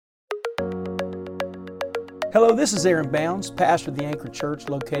Hello, this is Aaron Bounds, pastor of the Anchor Church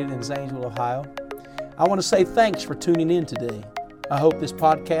located in Zanesville, Ohio. I want to say thanks for tuning in today. I hope this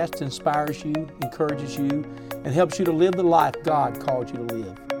podcast inspires you, encourages you, and helps you to live the life God called you to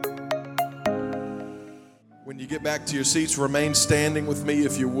live. When you get back to your seats, remain standing with me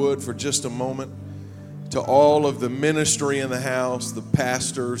if you would for just a moment. To all of the ministry in the house, the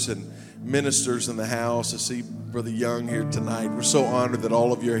pastors and ministers in the house, I see Brother Young here tonight. We're so honored that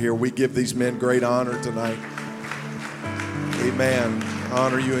all of you are here. We give these men great honor tonight. Amen.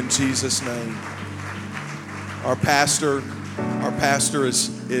 Honor you in Jesus' name. Our pastor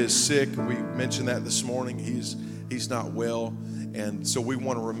is sick. We mentioned that this morning. He's not well, and so we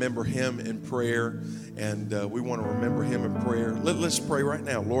want to remember him in prayer. And we want to remember him in prayer. Let's pray right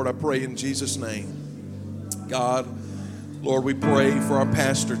now. Lord, I pray in Jesus' name. God, Lord, we pray for our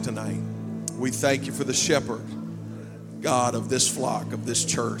pastor tonight. We thank you for the shepherd, God, of this flock, of this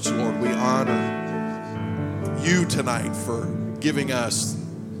church. Lord, we honor you tonight for giving us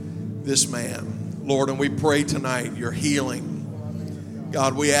this man. Lord, and we pray tonight your healing.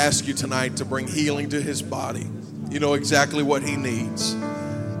 God, we ask you tonight to bring healing to his body. You know exactly what he needs.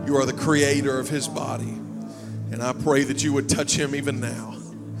 You are the creator of his body. And I pray that you would touch him even now.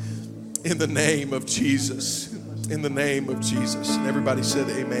 In the name of Jesus. In the name of Jesus. And everybody said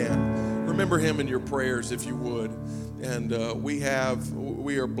amen. Remember him in your prayers if you would. And we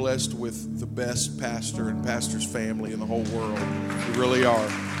are blessed with the best pastor and pastor's family in the whole world. We really are.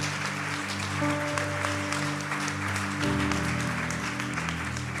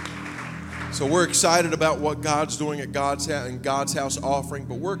 So we're excited about what God's doing at God's house offering,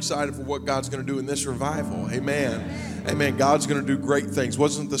 but we're excited for what God's going to do in this revival. Amen. Amen. God's going to do great things.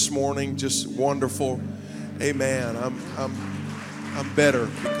 Wasn't this morning just wonderful? Amen. I'm better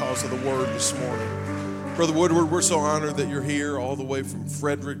because of the word this morning. Brother Woodward, we're so honored that you're here all the way from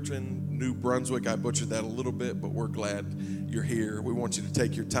Fredericton, New Brunswick. I butchered that a little bit, but we're glad you're here. We want you to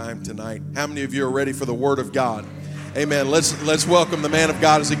take your time tonight. How many of you are ready for the word of God? Amen. Let's welcome the man of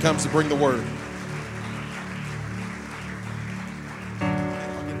God as he comes to bring the word.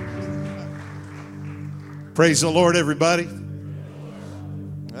 Praise the Lord, everybody.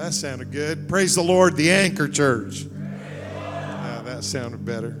 That sounded good. Praise the Lord, the Anchor Church. That sounded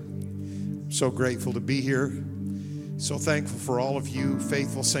better. I'm so grateful to be here. So thankful for all of you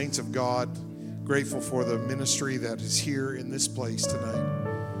faithful saints of God. Grateful for the ministry that is here in this place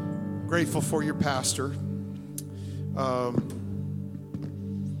tonight. Grateful for your pastor.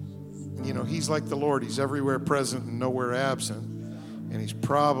 He's like the Lord. He's everywhere present and nowhere absent. And he's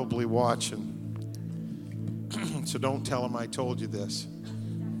probably watching. So don't tell him I told you this.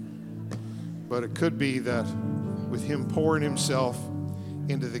 But it could be that with him pouring himself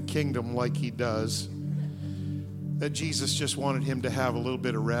into the kingdom like he does, that Jesus just wanted him to have a little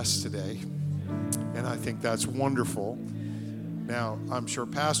bit of rest today. And I think that's wonderful. Now, I'm sure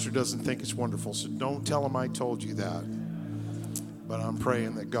Pastor doesn't think it's wonderful, so don't tell him I told you that. But I'm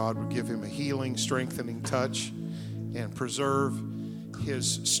praying that God would give him a healing, strengthening touch and preserve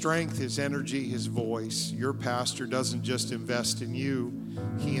his strength, his energy, his voice. Your pastor doesn't just invest in you,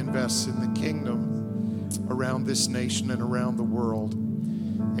 he invests in the kingdom around this nation and around the world.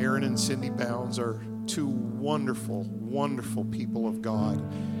 Aaron and Cindy Bounds are two wonderful, wonderful people of God.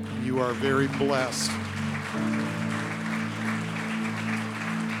 You are very blessed.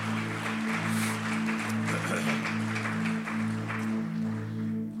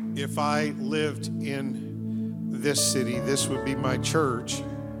 If I lived in this city, this would be my church,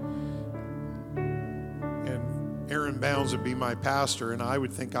 and Aaron Bounds would be my pastor, and I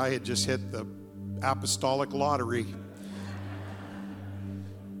would think I had just hit the apostolic lottery.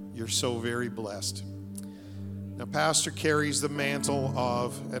 You're so very blessed. Now, Pastor carries the mantle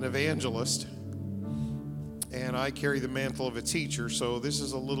of an evangelist, and I carry the mantle of a teacher, so this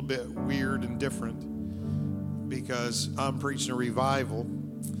is a little bit weird and different because I'm preaching a revival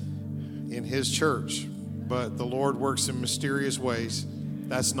in his church. But the Lord works in mysterious ways.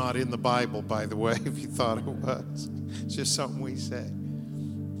 That's not in the Bible, by the way, if you thought it was. It's just something we say.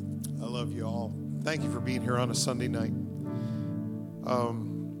 I love you all. Thank you for being here on a Sunday night.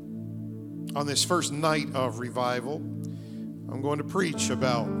 On this first night of revival, I'm going to preach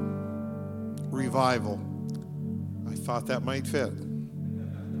about revival. I thought that might fit.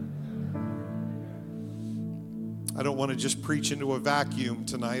 I don't want to just preach into a vacuum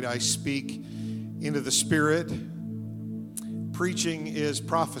tonight. I speak into the Spirit. Preaching is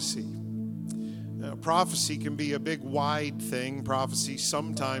prophecy. Now, prophecy can be a big, wide thing. Prophecy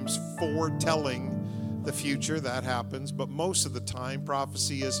sometimes foretelling the future, that happens, but most of the time,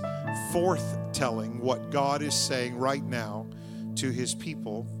 prophecy is forthtelling what God is saying right now to his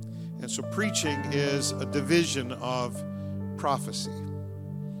people And so preaching is a division of prophecy.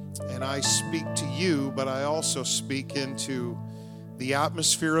 And I speak to you, but I also speak into the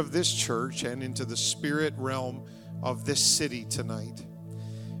atmosphere of this church and into the spirit realm of this city tonight.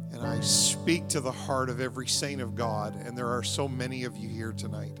 And I speak to the heart of every saint of God. And there are so many of you here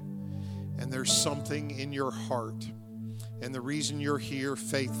tonight. And there's something in your heart. And the reason you're here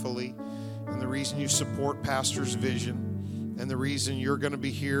faithfully, and the reason you support Pastor's vision, and the reason you're going to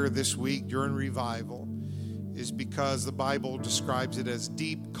be here this week during revival is because the Bible describes it as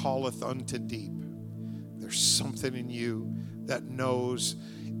deep calleth unto deep. There's something in you that knows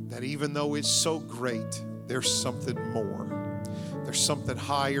that even though it's so great, there's something more. There's something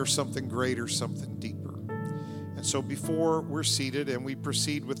higher, something greater, something deeper. And so before we're seated and we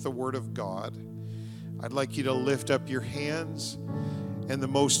proceed with the Word of God, I'd like you to lift up your hands and the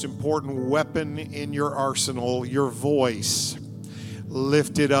most important weapon in your arsenal, your voice.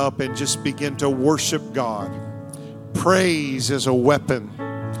 Lift it up and just begin to worship God. Praise is a weapon.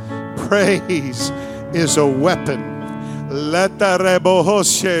 Praise is a weapon. Let the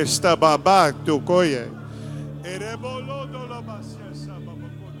rebohoshe stababa tukoye. Erebolodo la basia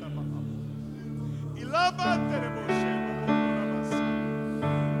sababota ba. Ilabate reboshe babota ba.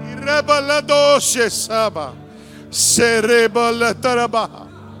 Irebaladoshe saba. Serebalataraba.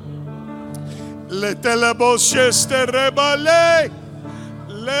 Leteleboshe sterebale.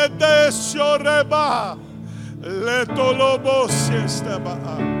 Leteshoreba. Letoloboshe staba.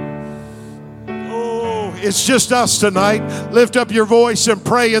 Oh, it's just us tonight. Lift up your voice and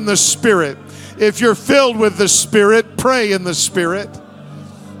pray in the Spirit. If you're filled with the Spirit, pray in the Spirit.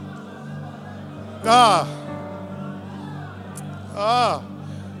 Ah.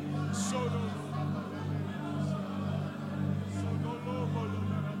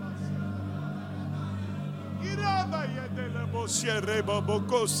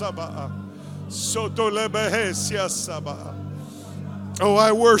 Oh,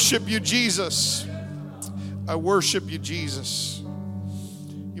 I worship you, Jesus. I worship you, Jesus.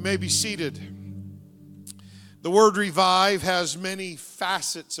 You may be seated. The word revive has many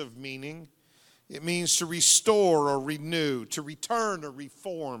facets of meaning. It means to restore or renew, to return or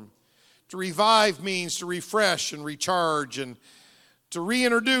reform. To revive means to refresh and recharge and to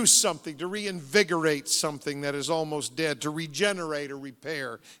reintroduce something, to reinvigorate something that is almost dead, to regenerate or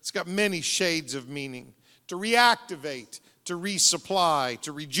repair. It's got many shades of meaning. To reactivate, to resupply,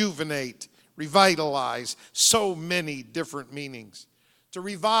 to rejuvenate, revitalize. So many different meanings. To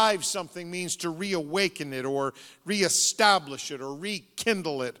revive something means to reawaken it or reestablish it or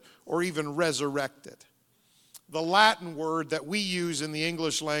rekindle it or even resurrect it. The Latin word that we use in the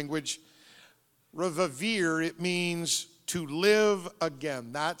English language, revivere, it means to live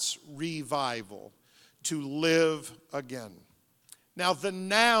again. That's revival. To live again. Now, the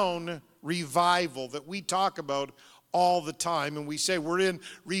noun revival that we talk about all the time, and we say we're in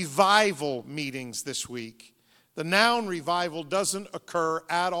revival meetings this week. The noun revival doesn't occur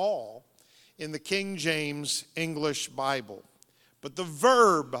at all in the King James English Bible. But the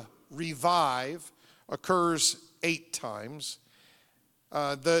verb revive occurs 8 times.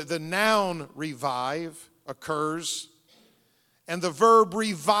 The noun revive occurs, and the verb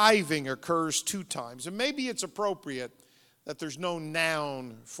reviving occurs 2 times. And maybe it's appropriate that there's no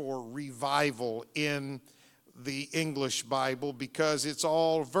noun for revival in the English Bible because it's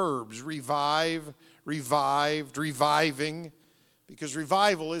all verbs. Revive, revived, reviving. Because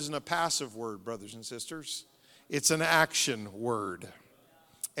revival isn't a passive word, brothers and sisters. It's an action word.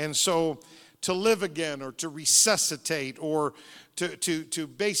 And so to live again or to resuscitate or to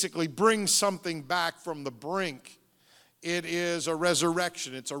basically bring something back from the brink, it is a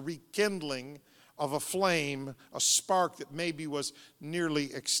resurrection. It's a rekindling of a flame, a spark that maybe was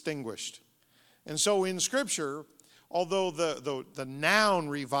nearly extinguished. And so in Scripture, although the noun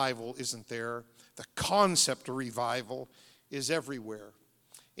revival isn't there, the concept of revival is everywhere.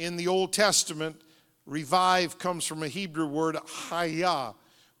 In the Old Testament, revive comes from a Hebrew word, hayah,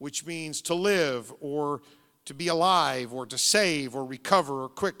 which means to live or to be alive or to save or recover or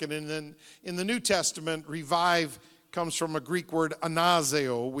quicken. And then in the New Testament, revive comes from a Greek word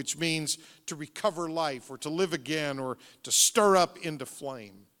anazeo, which means to recover life or to live again or to stir up into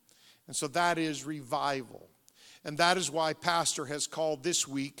flame. And so that is revival. And that is why Pastor has called this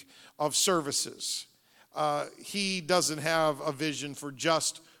week of services. He doesn't have a vision for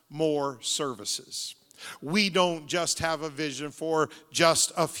just more services. We don't just have a vision for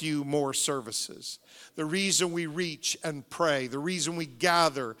just a few more services. The reason we reach and pray, the reason we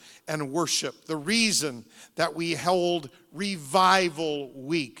gather and worship, the reason that we hold revival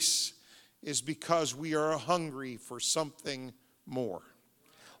weeks is because we are hungry for something more.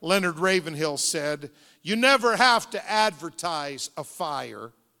 Leonard Ravenhill said, "You never have to advertise a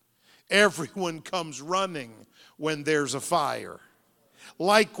fire. Everyone comes running when there's a fire.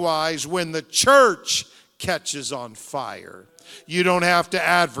 Likewise, when the church catches on fire, you don't have to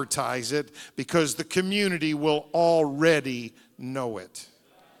advertise it because the community will already know it."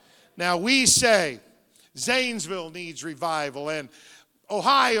 Now we say Zanesville needs revival, and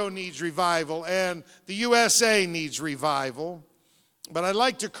Ohio needs revival, and the USA needs revival. But I'd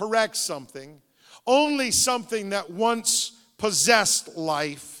like to correct something. Only something that once possessed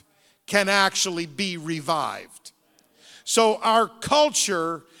life can actually be revived. So our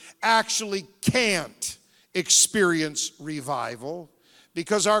culture actually can't experience revival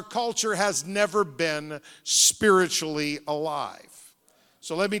because our culture has never been spiritually alive.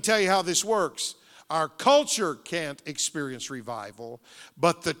 So let me tell you how this works. Our culture can't experience revival,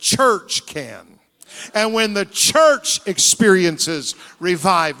 but the church can. And when the church experiences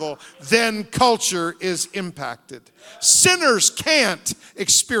revival, then culture is impacted. Sinners can't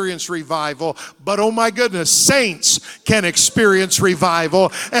experience revival, but oh my goodness, saints can experience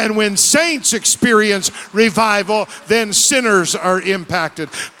revival. And when saints experience revival, then sinners are impacted.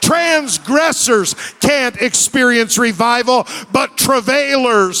 Transgressors can't experience revival, but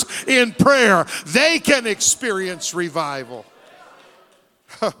travailers in prayer, they can experience revival.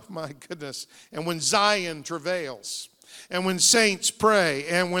 Oh my goodness. And when Zion travails, and when saints pray,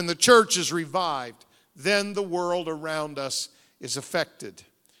 and when the church is revived, then the world around us is affected.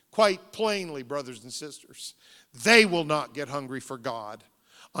 Quite plainly, brothers and sisters, they will not get hungry for God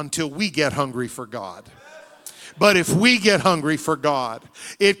until we get hungry for God. But if we get hungry for God,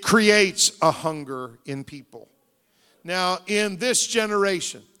 it creates a hunger in people. Now, in this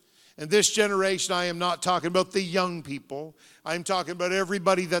generation, and this generation, I am not talking about the young people. I'm talking about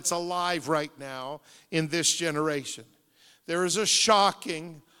everybody that's alive right now in this generation. There is a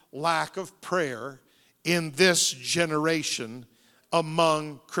shocking lack of prayer in this generation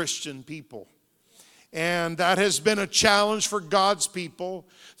among Christian people. And that has been a challenge for God's people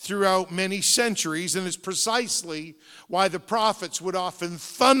throughout many centuries, and it's precisely why the prophets would often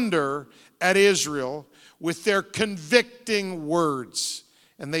thunder at Israel with their convicting words.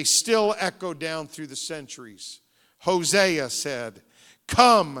 And they still echo down through the centuries. Hosea said,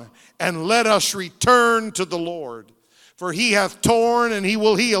 "Come and let us return to the Lord. For he hath torn and he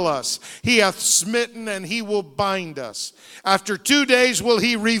will heal us. He hath smitten and he will bind us. After 2 days will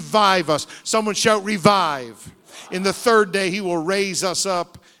he revive us." Someone shout, revive. "In the third day he will raise us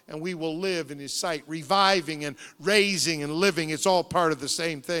up and we will live in his sight." Reviving and raising and living, it's all part of the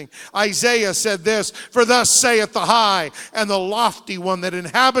same thing. Isaiah said this, "For thus saith the high and the lofty one that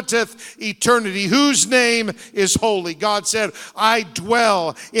inhabiteth eternity, whose name is holy." God said, "I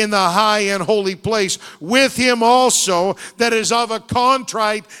dwell in the high and holy place with him also that is of a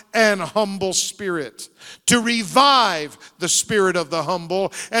contrite and humble spirit, to revive the spirit of the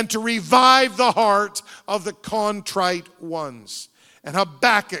humble and to revive the heart of the contrite ones." And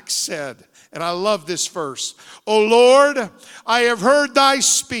Habakkuk said, and I love this verse, "O Lord, I have heard thy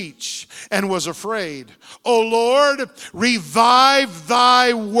speech and was afraid. O Lord, revive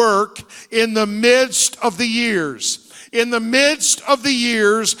thy work in the midst of the years. In the midst of the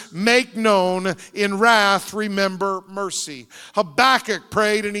years, make known. In wrath, remember mercy." Habakkuk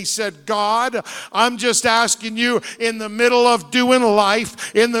prayed and he said, "God, I'm just asking you in the middle of doing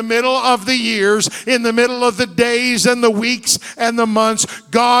life, in the middle of the years, in the middle of the days and the weeks and the months,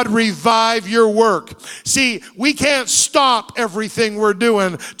 God, revive your work." See, we can't stop everything we're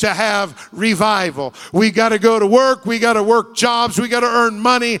doing to have revival. We got to go to work. We got to work jobs. We got to earn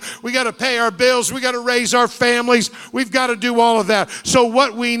money. We got to pay our bills. We got to raise our families. We've got to do all of that. So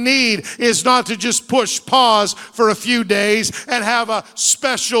what we need is not to just push pause for a few days and have a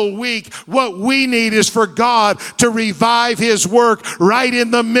special week. What we need is for God to revive his work right in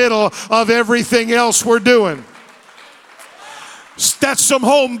the middle of everything else we're doing. That's some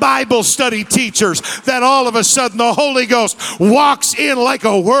home Bible study teachers that all of a sudden the Holy Ghost walks in like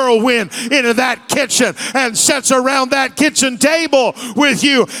a whirlwind into that kitchen and sits around that kitchen table with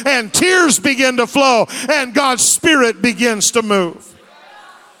you, and tears begin to flow and God's Spirit begins to move.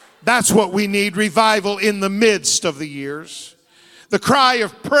 That's what we need, revival in the midst of the years. The cry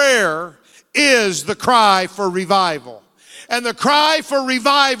of prayer is the cry for revival. And the cry for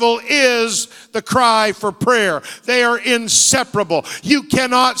revival is the cry for prayer. They are inseparable. You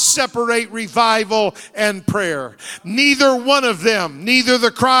cannot separate revival and prayer. Neither one of them, neither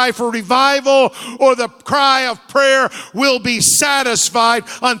the cry for revival or the cry of prayer, will be satisfied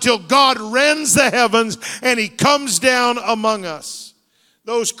until God rends the heavens and he comes down among us.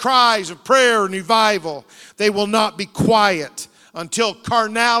 Those cries of prayer and revival, they will not be quiet until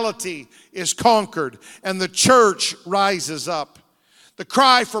carnality is conquered and the church rises up. The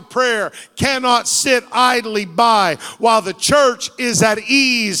cry for prayer cannot sit idly by while the church is at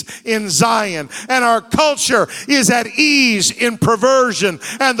ease in Zion and our culture is at ease in perversion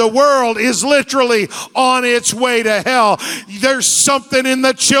and the world is literally on its way to hell. There's something in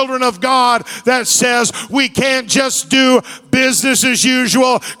the children of God that says we can't just do business as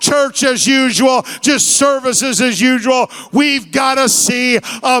usual, church as usual, just services as usual. We've got to see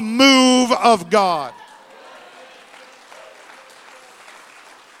a move of God.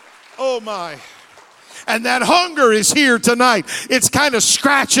 Oh my. And that hunger is here tonight. It's kind of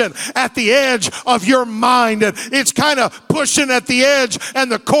scratching at the edge of your mind. And it's kind of pushing at the edge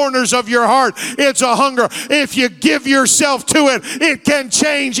and the corners of your heart. It's a hunger. If you give yourself to it, it can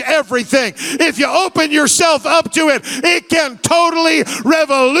change everything. If you open yourself up to it, it can totally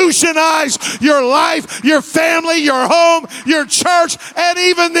revolutionize your life, your family, your home, your church, and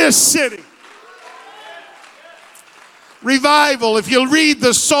even this city. Revival, if you read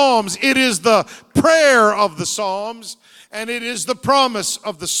the Psalms, it is the prayer of the Psalms, and it is the promise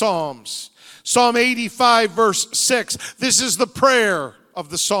of the Psalms. Psalm 85, verse 6, this is the prayer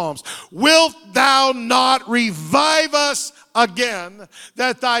of the Psalms. Wilt thou not revive us again,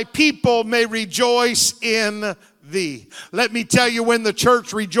 that thy people may rejoice in thee? Let me tell you when the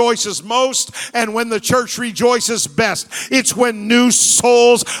church rejoices most and when the church rejoices best. It's when new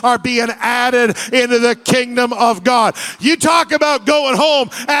souls are being added into the kingdom of God. You talk about going home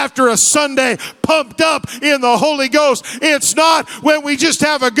after a Sunday pumped up in the Holy Ghost. It's not when we just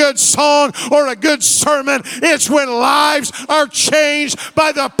have a good song or a good sermon. It's when lives are changed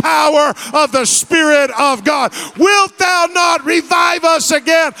by the power of the Spirit of God. Wilt thou not revive us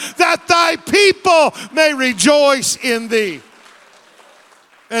again, that thy people may rejoice in thee?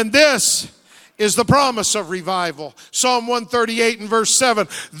 And this is the promise of revival. Psalm 138 and verse 7,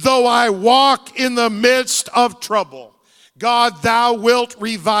 though I walk in the midst of trouble, God, thou wilt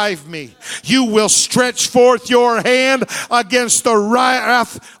revive me. You will stretch forth your hand against the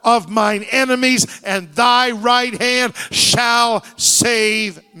wrath of mine enemies, and thy right hand shall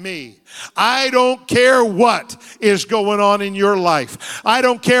save me. I don't care what is going on in your life. I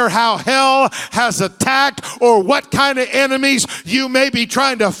don't care how hell has attacked or what kind of enemies you may be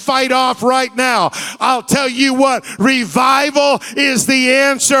trying to fight off right now. I'll tell you what, revival is the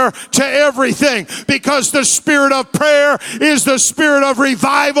answer to everything, because the spirit of prayer is the spirit of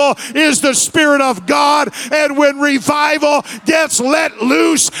revival, is the spirit of God. And when revival gets let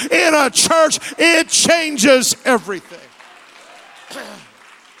loose in a church, it changes everything.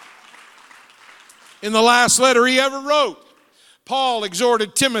 In the last letter he ever wrote, Paul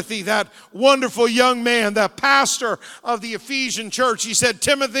exhorted Timothy, that wonderful young man, the pastor of the Ephesian church. He said,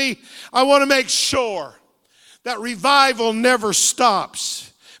 Timothy, I want to make sure that revival never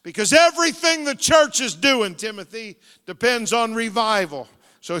stops, because everything the church is doing, Timothy, depends on revival.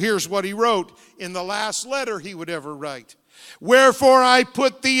 So here's what he wrote in the last letter he would ever write. Wherefore I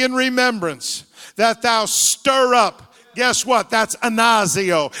put thee in remembrance, that thou stir up. Guess what? That's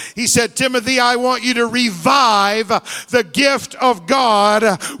anazio. He said, Timothy, I want you to revive the gift of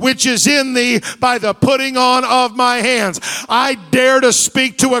God which is in thee by the putting on of my hands. I dare to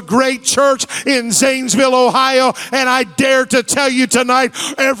speak to a great church in Zanesville, Ohio, and I dare to tell you tonight,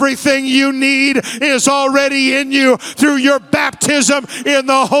 everything you need is already in you through your baptism in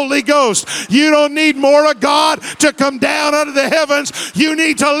the Holy Ghost. You don't need more of God to come down out of the heavens. You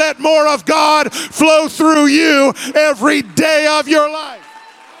need to let more of God flow through you every day of your life.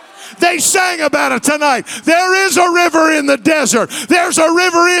 They sang about it tonight. There is a river in the desert. There's a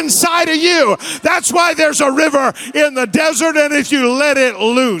river inside of you. That's why there's a river in the desert, and if you let it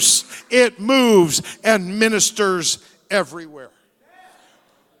loose, it moves and ministers everywhere.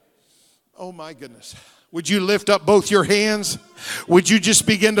 Oh my goodness. Would you lift up both your hands? Would you just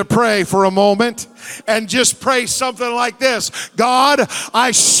begin to pray for a moment and just pray something like this? God,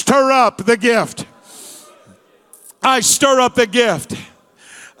 I stir up the gift. I stir up the gift.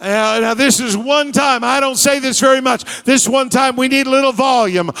 Now this is one time, I don't say this very much, this one time we need a little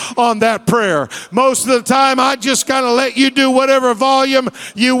volume on that prayer. Most of the time I just kind of let you do whatever volume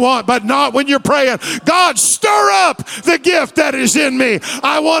you want, but not when you're praying. God, stir up the gift that is in me.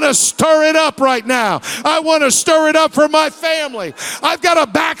 I want to stir it up right now. I want to stir it up for my family. I've got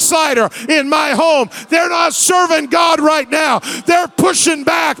a backslider in my home. They're not serving God right now. They're pushing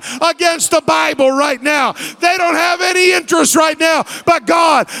back against the Bible right now. They don't have any interest right now, but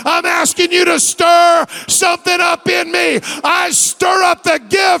God, I'm asking you to stir something up in me. I stir up the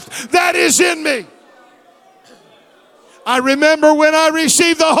gift that is in me. I remember when I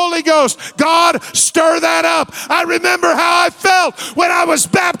received the Holy Ghost. God, stir that up. I remember how I felt when I was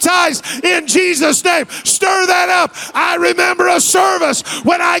baptized in Jesus' name. Stir that up. I remember a service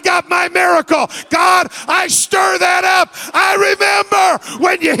when I got my miracle. God, I stir that up. I remember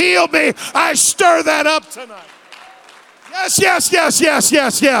when you healed me. I stir that up tonight. Yes, yes, yes, yes,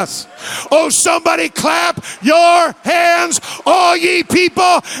 yes, yes. Oh, somebody clap your hands, all ye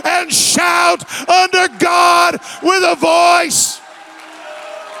people, and shout unto God with a voice.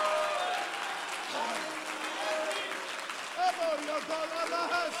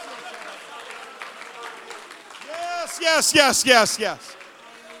 Yes, yes, yes, yes, yes.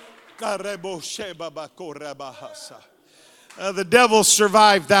 The devil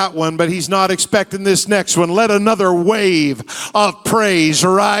survived that one, but he's not expecting this next one. Let another wave of praise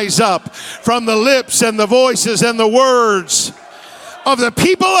rise up from the lips and the voices and the words of the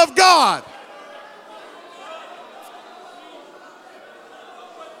people of God.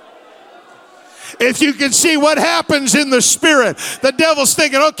 If you can see what happens in the spirit, the devil's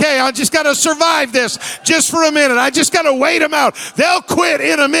thinking, okay, I just got to survive this just for a minute. I just got to wait them out. They'll quit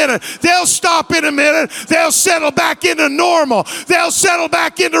in a minute. They'll stop in a minute. They'll settle back into normal. They'll settle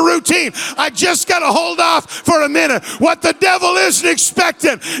back into routine. I just got to hold off for a minute. What the devil isn't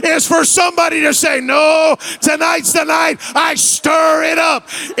expecting is for somebody to say, no, tonight's the night. I stir it up.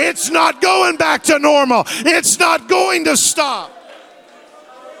 It's not going back to normal. It's not going to stop.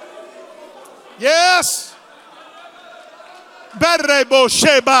 Yes.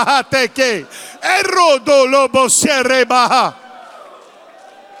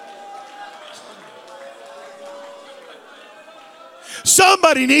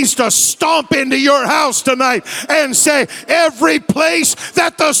 Somebody needs to stomp into your house tonight and say, every place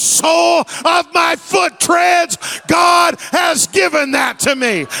that the sole of my foot treads, God has given that to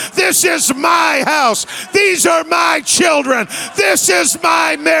me. This is my house. These are my children. This is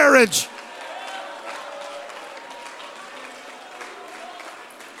my marriage.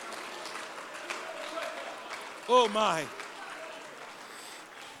 Oh my.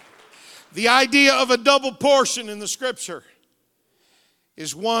 The idea of a double portion in the scripture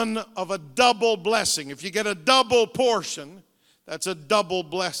is one of a double blessing. If you get a double portion, that's a double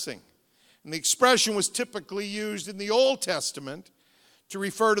blessing. And the expression was typically used in the Old Testament to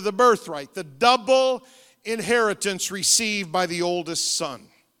refer to the birthright, the double inheritance received by the oldest son.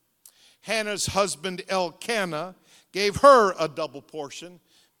 Hannah's husband Elkanah gave her a double portion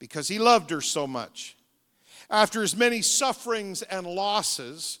because he loved her so much. After his many sufferings and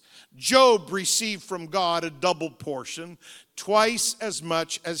losses, Job received from God a double portion, twice as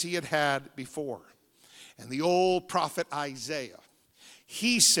much as he had had before. And the old prophet Isaiah,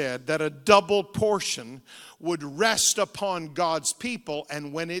 he said that a double portion would rest upon God's people,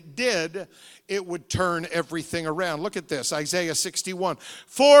 and when it did, it would turn everything around. Look at this, Isaiah 61.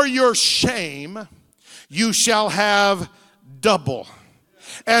 For your shame you shall have double,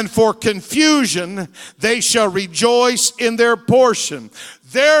 and for confusion they shall rejoice in their portion.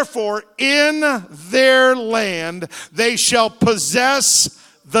 Therefore in their land they shall possess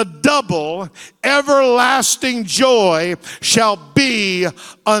the double, everlasting joy shall be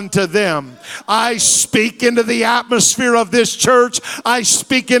unto them. I speak into the atmosphere of this church. I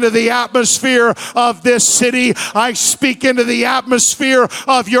speak into the atmosphere of this city. I speak into the atmosphere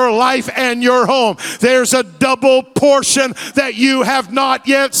of your life and your home. There's a double portion that you have not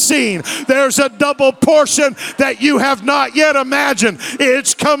yet seen. There's a double portion that you have not yet imagined.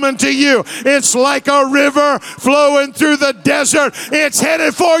 It's coming to you. It's like a river flowing through the desert. It's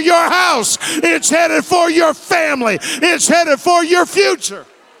headed for your house. It's headed for your family. It's headed for your future.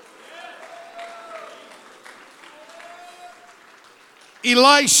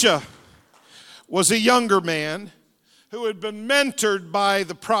 Elisha was a younger man who had been mentored by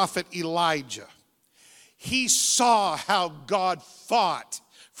the prophet Elijah. He saw how God fought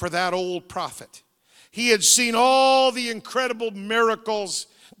for that old prophet. He had seen all the incredible miracles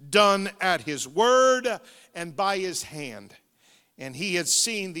done at his word and by his hand. And he had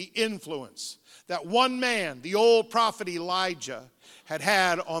seen the influence that one man, the old prophet Elijah,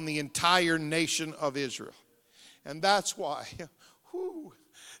 had on the entire nation of Israel. And that's why,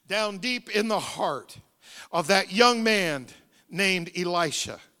 down deep in the heart of that young man named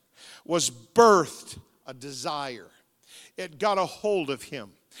Elisha was birthed a desire. It got a hold of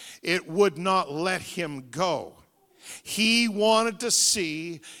him. It would not let him go. He wanted to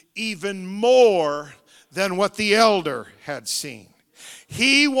see even more than what the elder had seen.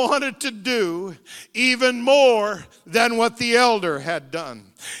 He wanted to do even more than what the elder had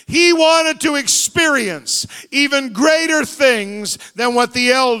done. He wanted to experience even greater things than what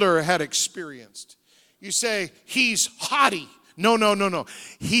the elder had experienced. You say, he's haughty. No.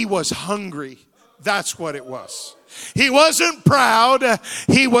 He was hungry. That's what it was. He wasn't proud.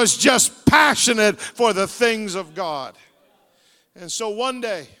 He was just passionate for the things of God. And so one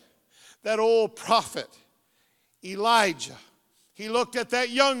day, that old prophet, Elijah, he looked at that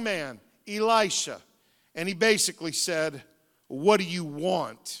young man, Elisha, and he basically said, what do you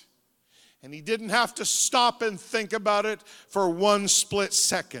want? And he didn't have to stop and think about it for one split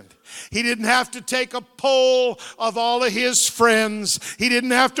second. He didn't have to take a poll of all of his friends. He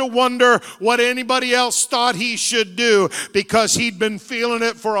didn't have to wonder what anybody else thought he should do, because he'd been feeling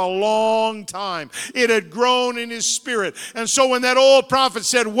it for a long time. It had grown in his spirit. And so when that old prophet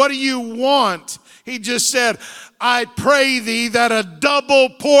said, what do you want? He just said, I pray thee that a double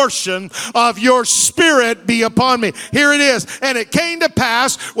portion of your spirit be upon me. Here it is. And it came to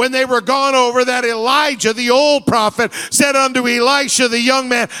pass when they were gone over that Elijah, the old prophet, said unto Elisha, the young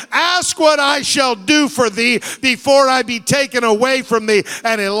man, ask what I shall do for thee before I be taken away from thee.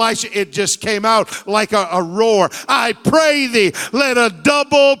 And Elisha, it just came out like a roar. I pray thee, let a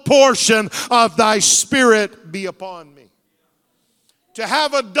double portion of thy spirit be upon me. To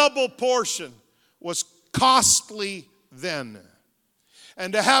have a double portion was costly then.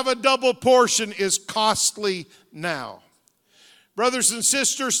 And to have a double portion is costly now. Brothers and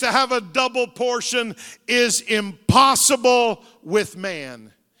sisters, to have a double portion is impossible with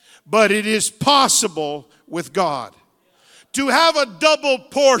man, but it is possible with God. To have a double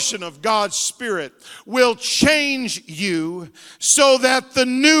portion of God's Spirit will change you so that the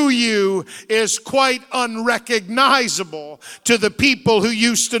new you is quite unrecognizable to the people who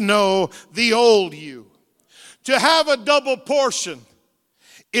used to know the old you. To have a double portion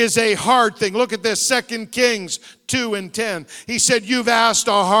is a hard thing. Look at this, 2 Kings 2:10. He said, you've asked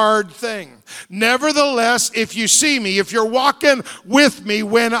a hard thing. Nevertheless, if you see me, if you're walking with me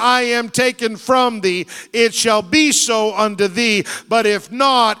when I am taken from thee, it shall be so unto thee. But if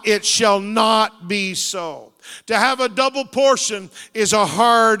not, it shall not be so. To have a double portion is a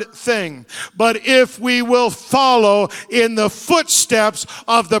hard thing. But if we will follow in the footsteps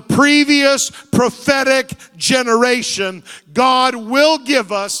of the previous prophetic generation, God will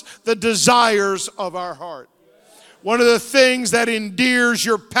give us the desires of our heart. One of the things that endears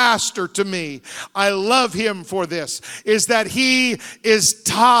your pastor to me, I love him for this, is that he is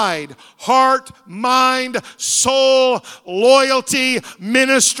tied, heart, mind, soul, loyalty,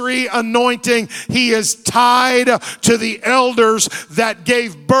 ministry, anointing. He is tied to the elders that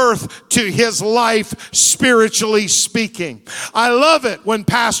gave birth to his life, spiritually speaking. I love it when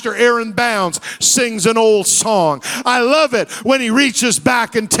Pastor Aaron Bounds sings an old song. I love it when he reaches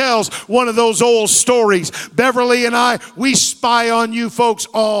back and tells one of those old stories. Beverly and I, we spy on you folks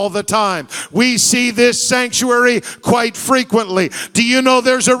all the time. We see this sanctuary quite frequently. Do you know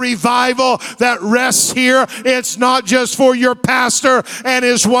there's a revival that rests here? It's not just for your pastor and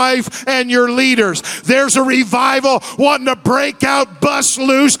his wife and your leaders. There's a revival wanting to break out, bust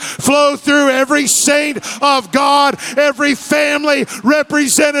loose, flow through every saint of God, every family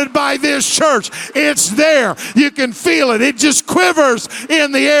represented by this church. It's there. You can feel it. It just quivers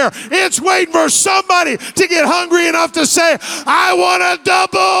in the air. It's waiting for somebody to get hungry enough to say, I want a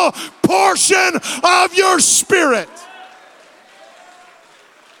double portion of your spirit.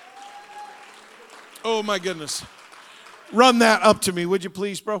 Oh my goodness. Run that up to me, would you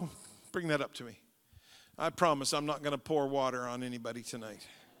please, bro? Bring that up to me. I promise I'm not going to pour water on anybody tonight.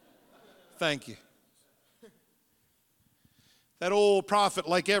 Thank you. That old prophet,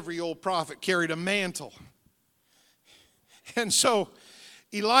 like every old prophet, carried a mantle. And so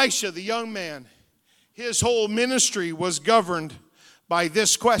Elisha, the young man, his whole ministry was governed by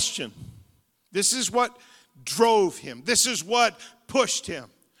this question. This is what drove him. This is what pushed him.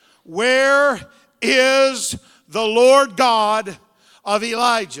 Where is the Lord God of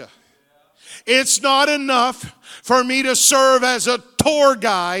Elijah? It's not enough for me to serve as a tour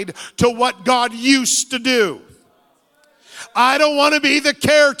guide to what God used to do. I don't want to be the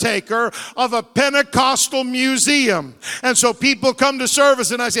caretaker of a Pentecostal museum. And so people come to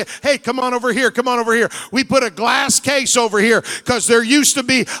service and I say, hey, come on over here, come on over here. We put a glass case over here because there used to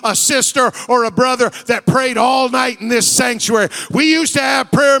be a sister or a brother that prayed all night in this sanctuary. We used to have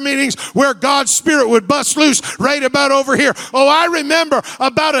prayer meetings where God's Spirit would bust loose right about over here. Oh, I remember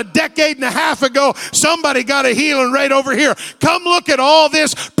about a decade and a half ago, somebody got a healing right over here. Come look at all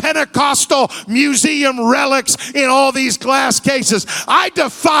this Pentecostal museum relics in all these glass cases. I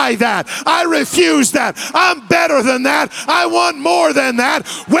defy that. I refuse that. I'm better than that. I want more than that.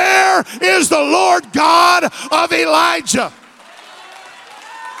 Where is the Lord God of Elijah?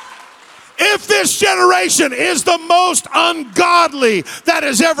 If this generation is the most ungodly that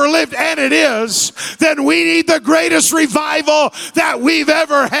has ever lived, and it is, then we need the greatest revival that we've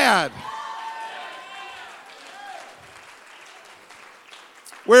ever had.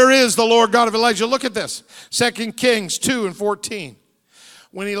 Where is the Lord God of Elijah? Look at this. 2 Kings 2:14.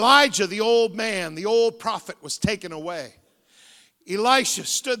 When Elijah, the old man, the old prophet, was taken away, Elisha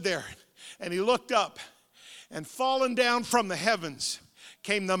stood there and he looked up, and fallen down from the heavens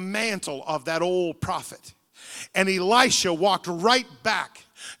came the mantle of that old prophet. And Elisha walked right back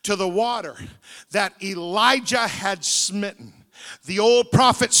to the water that Elijah had smitten. The old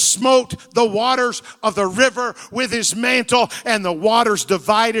prophet smote the waters of the river with his mantle, and the waters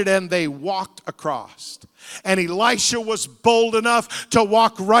divided and they walked across. And Elisha was bold enough to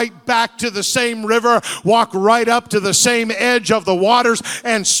walk right back to the same river, walk right up to the same edge of the waters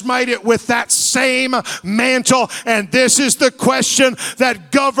and smite it with that same mantle. And this is the question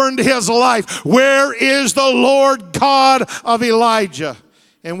that governed his life. Where is the Lord God of Elijah?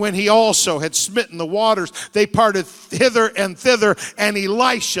 And when he also had smitten the waters, they parted hither and thither, and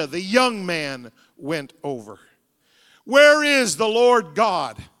Elisha, the young man, went over. Where is the Lord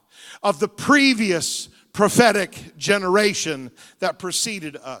God of the previous prophetic generation that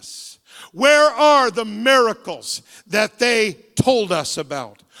preceded us? Where are the miracles that they told us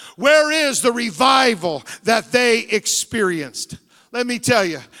about? Where is the revival that they experienced? Let me tell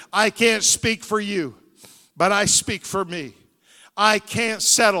you, I can't speak for you, but I speak for me. I can't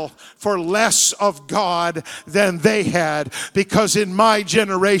settle for less of God than they had, because in my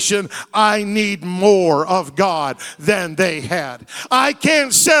generation, I need more of God than they had. I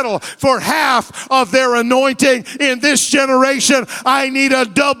can't settle for half of their anointing in this generation. I need a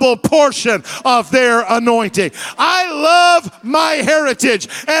double portion of their anointing. I love my heritage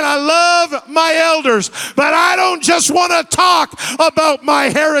and I love my elders, but I don't just want to talk about my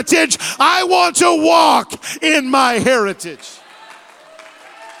heritage. I want to walk in my heritage.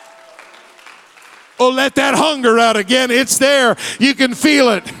 Oh, let that hunger out again. It's there. You can feel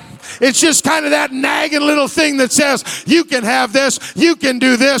it. It's just kind of that nagging little thing that says, you can have this, you can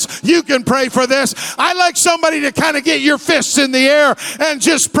do this, you can pray for this. I'd like somebody to kind of get your fists in the air and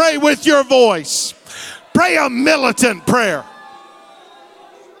just pray with your voice. Pray a militant prayer.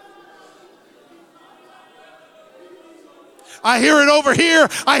 I hear it over here.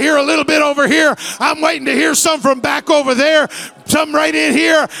 I hear a little bit over here. I'm waiting to hear some from back over there. Some right in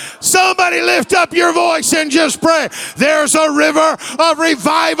here. Somebody lift up your voice and just pray. There's a river of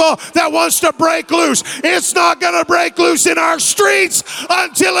revival that wants to break loose. It's not going to break loose in our streets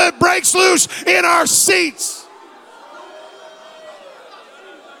until it breaks loose in our seats.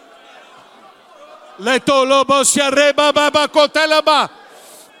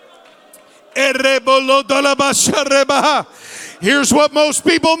 Here's what most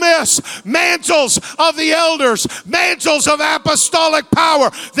people miss. Mantles of the elders, mantles of apostolic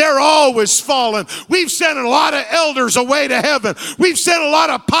power, they're always fallen. We've sent a lot of elders away to heaven. We've sent a lot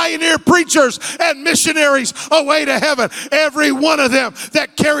of pioneer preachers and missionaries away to heaven. Every one of them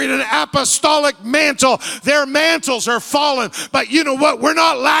that carried an apostolic mantle, their mantles are fallen. But you know what? We're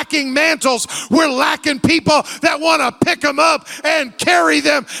not lacking mantles. We're lacking people that want to pick them up and carry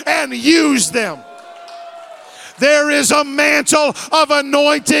them and use them. There is a mantle of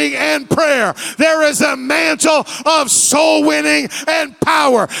anointing and prayer. There is a mantle of soul winning and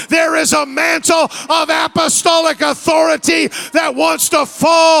power. There is a mantle of apostolic authority that wants to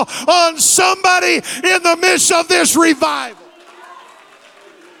fall on somebody in the midst of this revival.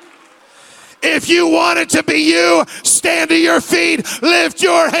 If you want it to be you, stand to your feet, lift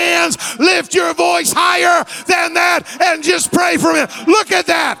your hands, lift your voice higher than that, and just pray for me. Look at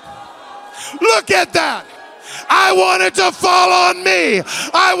that. Look at that. I want it to fall on me.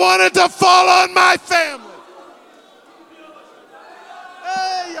 I want it to fall on my family.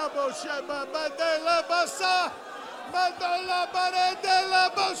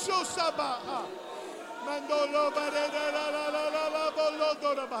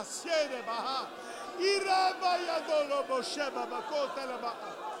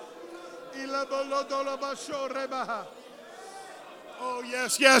 Oh,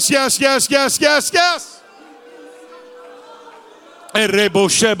 yes, yes, yes, yes, yes, yes, yes.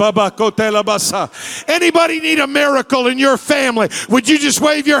 Anybody need a miracle in your family? Would you just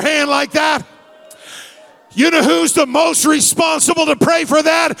wave your hand like that? You know who's the most responsible to pray for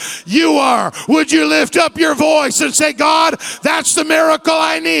that? You are. Would you lift up your voice and say, God, that's the miracle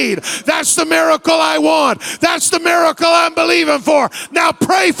I need. That's the miracle I want. That's the miracle I'm believing for. Now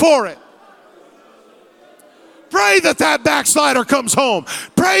pray for it. Pray that that backslider comes home.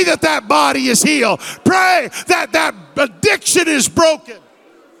 Pray that that body is healed. Pray that that addiction is broken.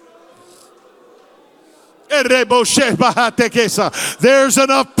 There's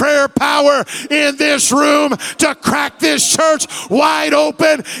enough prayer power in this room to crack this church wide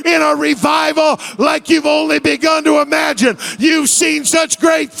open in a revival like you've only begun to imagine. You've seen such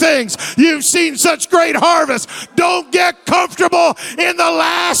great things. You've seen such great harvest. Don't get comfortable in the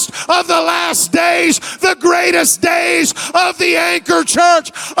last of the last days. The greatest days of the Anchor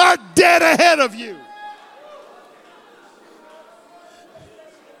Church are dead ahead of you.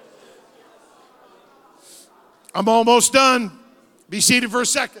 I'm almost done. Be seated for a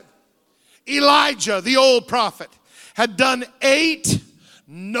second. Elijah, the old prophet, had done 8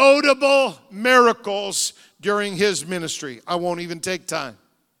 notable miracles during his ministry. I won't even take time.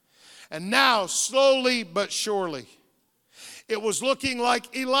 And now, slowly but surely, it was looking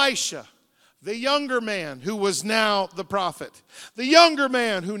like Elisha, the younger man who was now the prophet, the younger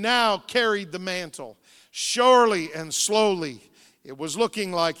man who now carried the mantle. Surely and slowly, it was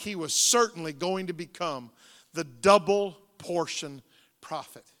looking like he was certainly going to become the double portion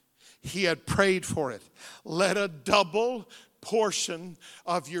prophet. He had prayed for it. Let a double portion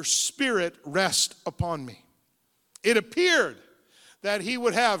of your spirit rest upon me. It appeared that he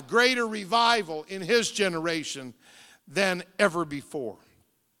would have greater revival in his generation than ever before.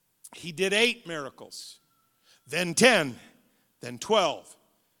 He did 8 miracles, then 10, then 12,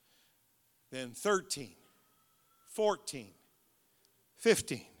 then 13, 14,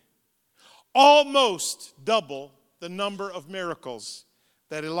 15. Almost double the number of miracles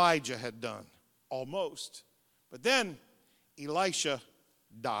that Elijah had done. Almost. But then Elisha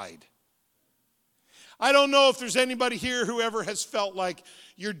died. I don't know if there's anybody here who ever has felt like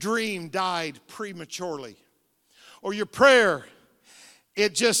your dream died prematurely, or your prayer,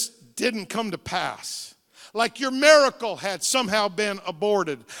 it just didn't come to pass. Like your miracle had somehow been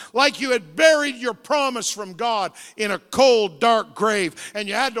aborted. Like you had buried your promise from God in a cold, dark grave, and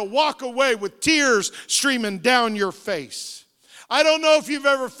you had to walk away with tears streaming down your face. I don't know if you've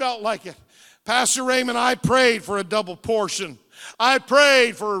ever felt like it. Pastor Raymond, I prayed for a double portion. I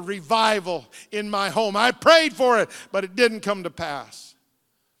prayed for a revival in my home. I prayed for it, but it didn't come to pass.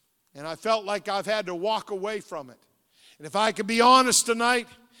 And I felt like I've had to walk away from it. And if I could be honest tonight,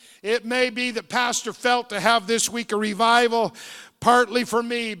 it may be that Pastor felt to have this week a revival, partly for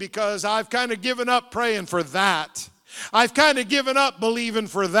me, because I've kind of given up praying for that. I've kind of given up believing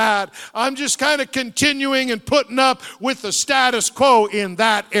for that. I'm just kind of continuing and putting up with the status quo in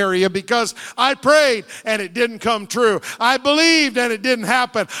that area because I prayed and it didn't come true. I believed and it didn't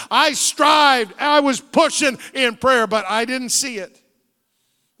happen. I strived. I was pushing in prayer, but I didn't see it.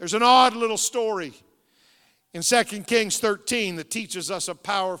 There's an odd little story in 2 Kings 13 that teaches us a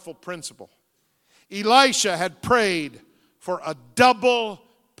powerful principle. Elisha had prayed for a double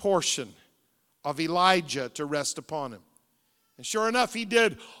portion of Elijah to rest upon him. And sure enough, he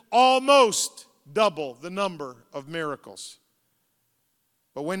did almost double the number of miracles.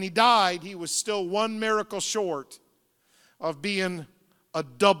 But when he died, he was still 1 miracle short of being a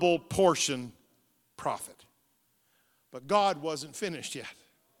double portion prophet. But God wasn't finished yet.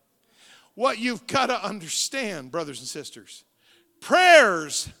 What you've got to understand, brothers and sisters,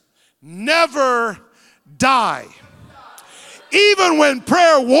 prayers never die. Even when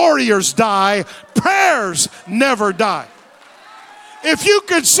prayer warriors die, prayers never die. If you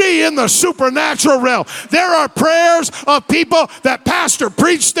could see in the supernatural realm, there are prayers of people that pastor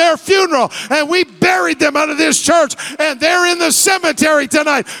preached their funeral and we buried them out of this church and they're in the cemetery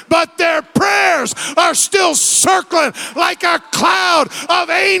tonight, but their prayers are still circling like a cloud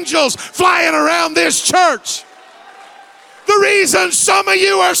of angels flying around this church. The reason some of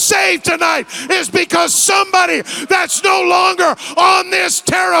you are saved tonight is because somebody that's no longer on this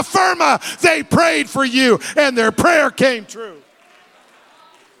terra firma, they prayed for you and their prayer came true.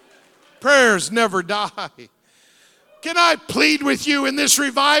 Prayers never die. Can I plead with you in this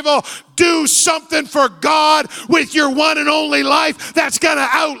revival? Do something for God with your one and only life that's going to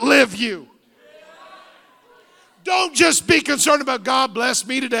outlive you. Don't just be concerned about God bless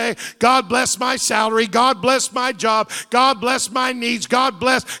me today. God bless my salary. God bless my job. God bless my needs. God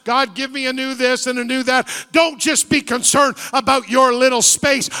give me a new this and a new that. Don't just be concerned about your little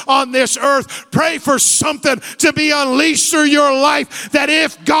space on this earth. Pray for something to be unleashed through your life, that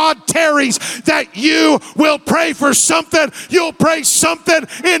if God tarries, that you will pray for something. You'll pray something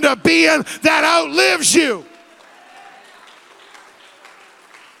into being that outlives you.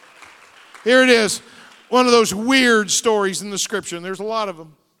 Here it is. One of those weird stories in the scripture, and there's a lot of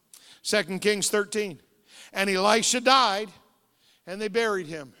them. 2 Kings 13. And Elisha died, and they buried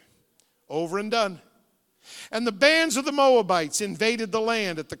him. Over and done. And the bands of the Moabites invaded the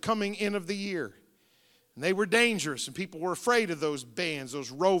land at the coming in of the year. And they were dangerous, and people were afraid of those bands, those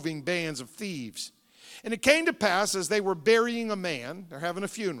roving bands of thieves. And it came to pass, as they were burying a man, they're having a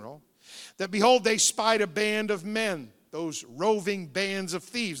funeral, that behold, they spied a band of men, those roving bands of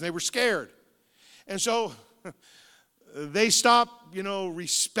thieves. And they were scared. And so they stopped,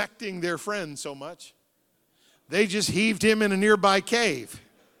 respecting their friend so much. They just heaved him in a nearby cave.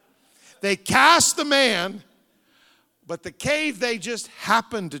 They cast the man, but the cave they just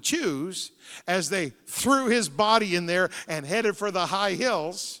happened to choose, as they threw his body in there and headed for the high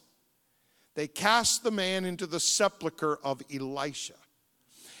hills, they cast the man into the sepulcher of Elisha.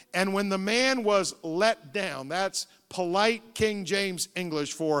 And when the man was let down, that's polite King James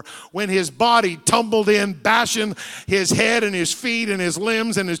English for when his body tumbled in, bashing his head and his feet and his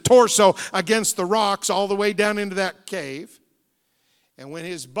limbs and his torso against the rocks all the way down into that cave. And when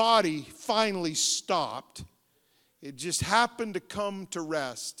his body finally stopped, it just happened to come to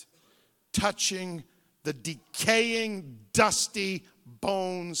rest, touching the decaying, dusty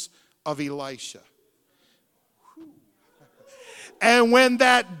bones of Elisha. And when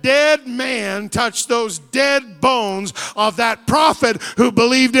that dead man touched those dead bones of that prophet who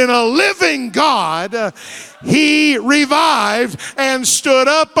believed in a living God, he revived and stood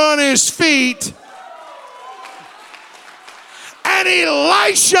up on his feet. And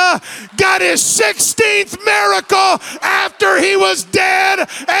Elisha got his 16th miracle after he was dead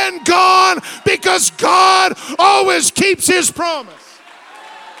and gone, because God always keeps his promise.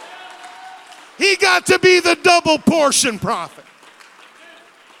 He got to be the double portion prophet.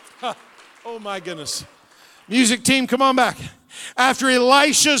 Oh my goodness. Music team, come on back. After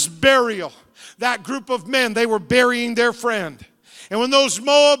Elisha's burial, that group of men, they were burying their friend. And when those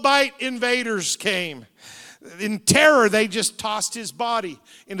Moabite invaders came, in terror, they just tossed his body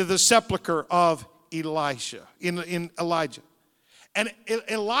into the sepulcher of Elijah. And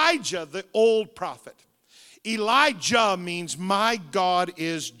Elijah, the old prophet, Elijah means my God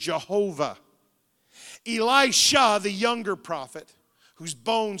is Jehovah. Elisha, the younger prophet, whose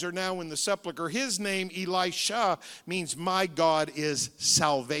bones are now in the sepulcher, his name, Elisha, means my God is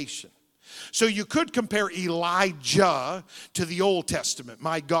salvation. So you could compare Elijah to the Old Testament,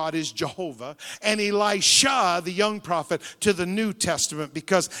 my God is Jehovah, and Elisha, the young prophet, to the New Testament,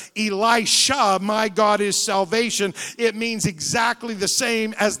 because Elisha, my God is salvation, it means exactly the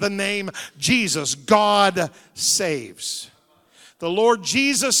same as the name Jesus, God saves. The Lord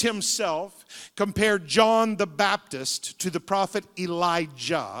Jesus himself compared John the Baptist to the prophet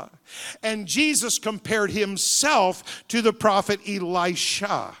Elijah, and Jesus compared himself to the prophet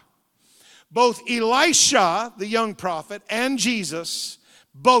Elisha. Both Elisha, the young prophet, and Jesus,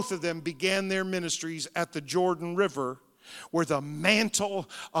 both of them began their ministries at the Jordan River, where the mantle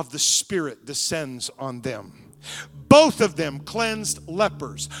of the Spirit descends on them. Both of them cleansed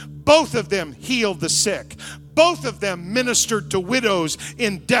lepers. Both of them healed the sick. Both of them ministered to widows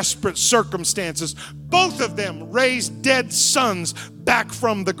in desperate circumstances. Both of them raised dead sons back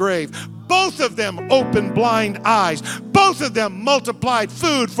from the grave. Both of them opened blind eyes. Both of them multiplied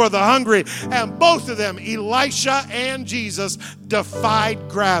food for the hungry. And both of them, Elisha and Jesus, defied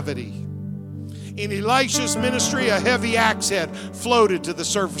gravity. In Elisha's ministry, a heavy axe head floated to the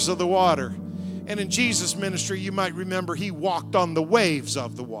surface of the water. And in Jesus' ministry, you might remember, he walked on the waves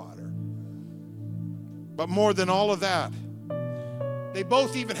of the water. But more than all of that, they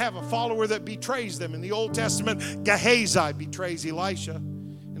both even have a follower that betrays them. In the Old Testament, Gehazi betrays Elisha.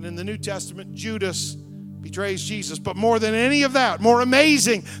 And in the New Testament, Judas betrays Jesus. But more than any of that, more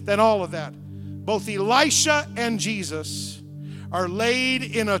amazing than all of that, both Elisha and Jesus are laid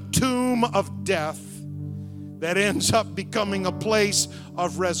in a tomb of death that ends up becoming a place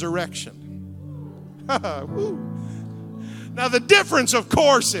of resurrection. Now the difference, of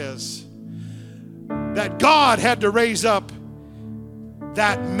course, is that God had to raise up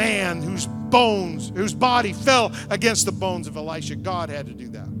that man whose body fell against the bones of Elisha. God had to do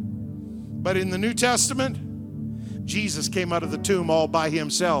that. But in the New Testament, Jesus came out of the tomb all by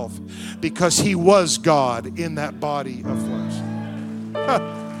himself, because he was God in that body of flesh.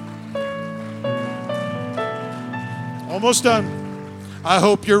 Almost done. I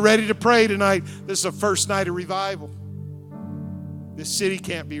hope you're ready to pray tonight. This is the first night of revival. This city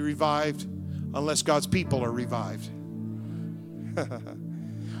can't be revived unless God's people are revived.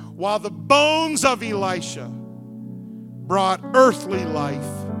 While the bones of Elisha brought earthly life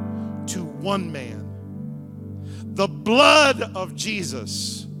to one man, the blood of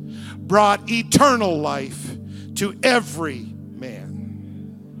Jesus brought eternal life to every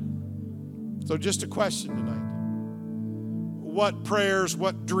man. So just a question tonight. What prayers,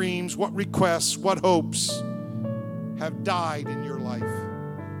 what dreams, what requests, what hopes have died in your life?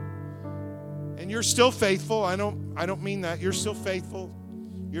 And you're still faithful. I don't mean that. You're still faithful.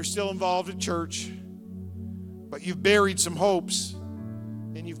 You're still involved in church. But you've buried some hopes,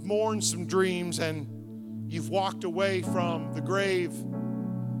 and you've mourned some dreams, and you've walked away from the grave,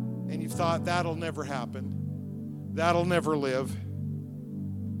 and you've thought, that'll never happen. That'll never live.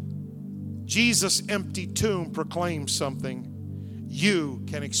 Jesus' empty tomb proclaims something. You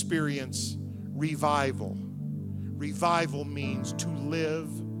can experience revival. Revival means to live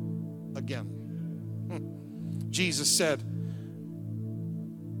again. Jesus said,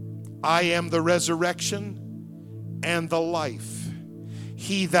 I am the resurrection and the life.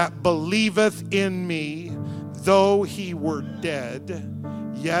 He that believeth in me, though he were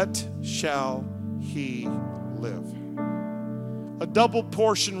dead, yet shall he live. A double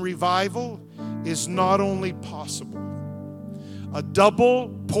portion revival is not only possible. A double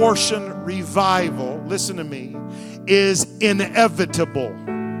portion revival, listen to me, is inevitable.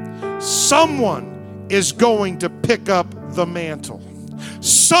 Someone is going to pick up the mantle.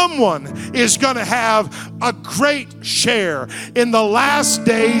 Someone is going to have a great share in the last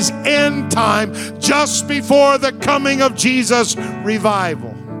days, end time, just before the coming of Jesus'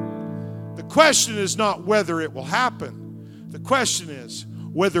 revival. The question is not whether it will happen. The question is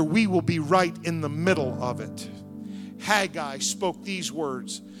whether we will be right in the middle of it. Haggai spoke these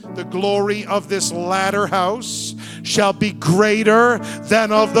words. The glory of this latter house shall be greater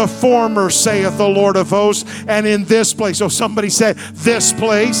than of the former, saith the Lord of hosts. And in this place, so somebody said, this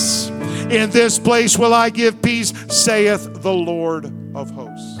place, in this place will I give peace, saith the Lord of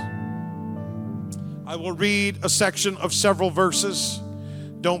hosts. I will read a section of several verses.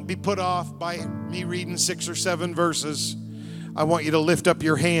 Don't be put off by me reading 6 or 7 verses. I want you to lift up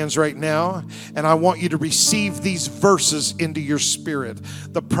your hands right now, and I want you to receive these verses into your spirit.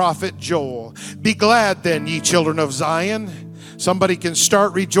 The prophet Joel. Be glad then, ye children of Zion. Somebody can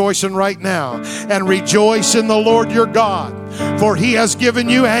start rejoicing right now. And rejoice in the Lord your God. For he has given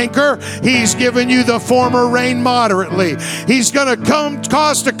you anchor. He's given you the former rain moderately. He's going to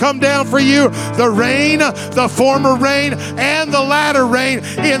cause to come down for you the rain, the former rain, and the latter rain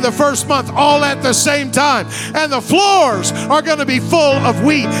in the first month, all at the same time. And the floors are going to be full of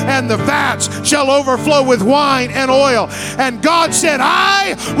wheat, and the vats shall overflow with wine and oil. And God said,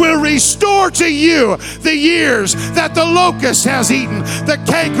 I will restore to you the years that the locust has eaten, the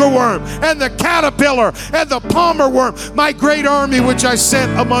cankerworm and the caterpillar and the palmer worm, my great army which I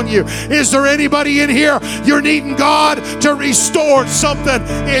sent among you. Is there anybody in here you're needing God to restore something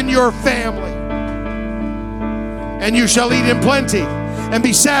in your family? And you shall eat in plenty and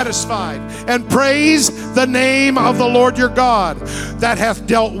be satisfied, and praise the name of the Lord your God that hath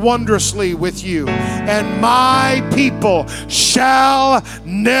dealt wondrously with you. And my people shall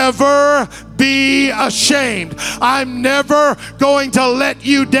never be ashamed. I'm never going to let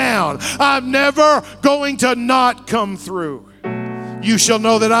you down. I'm never going to not come through. You shall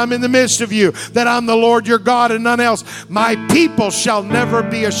know that I'm in the midst of you, that I'm the Lord your God and none else. My people shall never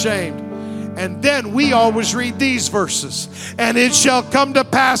be ashamed. And then we always read these verses. And it shall come to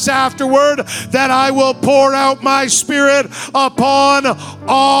pass afterward that I will pour out my spirit upon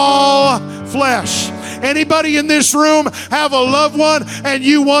all flesh. Anybody in this room have a loved one and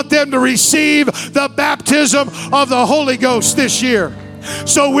you want them to receive the baptism of the Holy Ghost this year?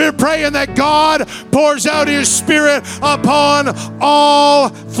 So we're praying that God pours out his spirit upon all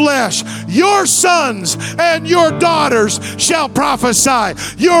flesh. Your sons and your daughters shall prophesy.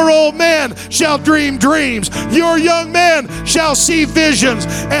 Your old men shall dream dreams. Your young men shall see visions.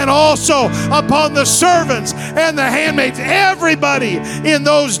 And also upon the servants and the handmaids, everybody in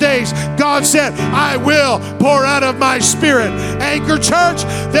those days, God said, I will pour out of my spirit. Anchor Church,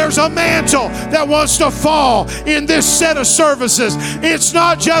 there's a mantle that wants to fall in this set of services. It's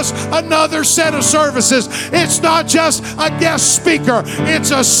not just another set of services. It's not just a guest speaker.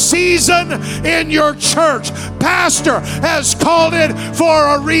 It's a season in your church. Pastor has called it for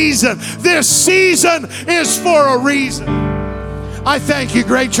a reason. This season is for a reason. I thank you,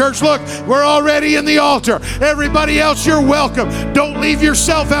 Great Church. Look, we're already in the altar. Everybody else, you're welcome. Don't leave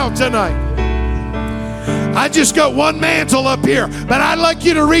yourself out tonight. I just got one mantle up here, but I'd like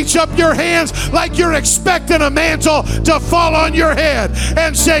you to reach up your hands like you're expecting a mantle to fall on your head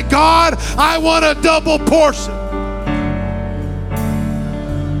and say, God, I want a double portion.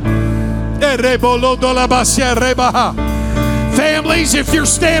 Families, if you're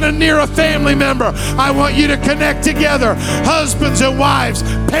standing near a family member, I want you to connect together. Husbands and wives,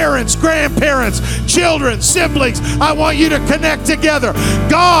 parents, grandparents, children, siblings, I want you to connect together.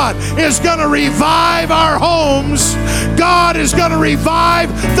 God is going to revive our homes. God is going to revive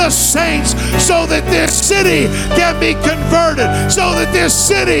the saints so that this city can be converted, so that this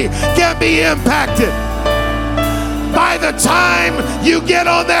city can be impacted. By the time you get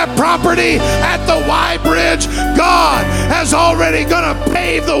on that property at the Y Bridge, God has already going to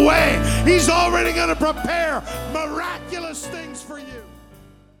pave the way. He's already going to prepare miraculous things for you.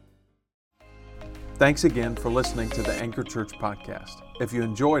 Thanks again for listening to the Anchor Church podcast. If you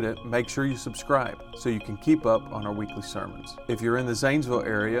enjoyed it, make sure you subscribe so you can keep up on our weekly sermons. If you're in the Zanesville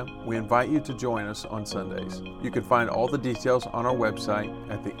area, we invite you to join us on Sundays. You can find all the details on our website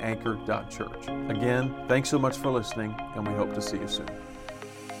at theanchor.church. Again, thanks so much for listening, and we hope to see you soon.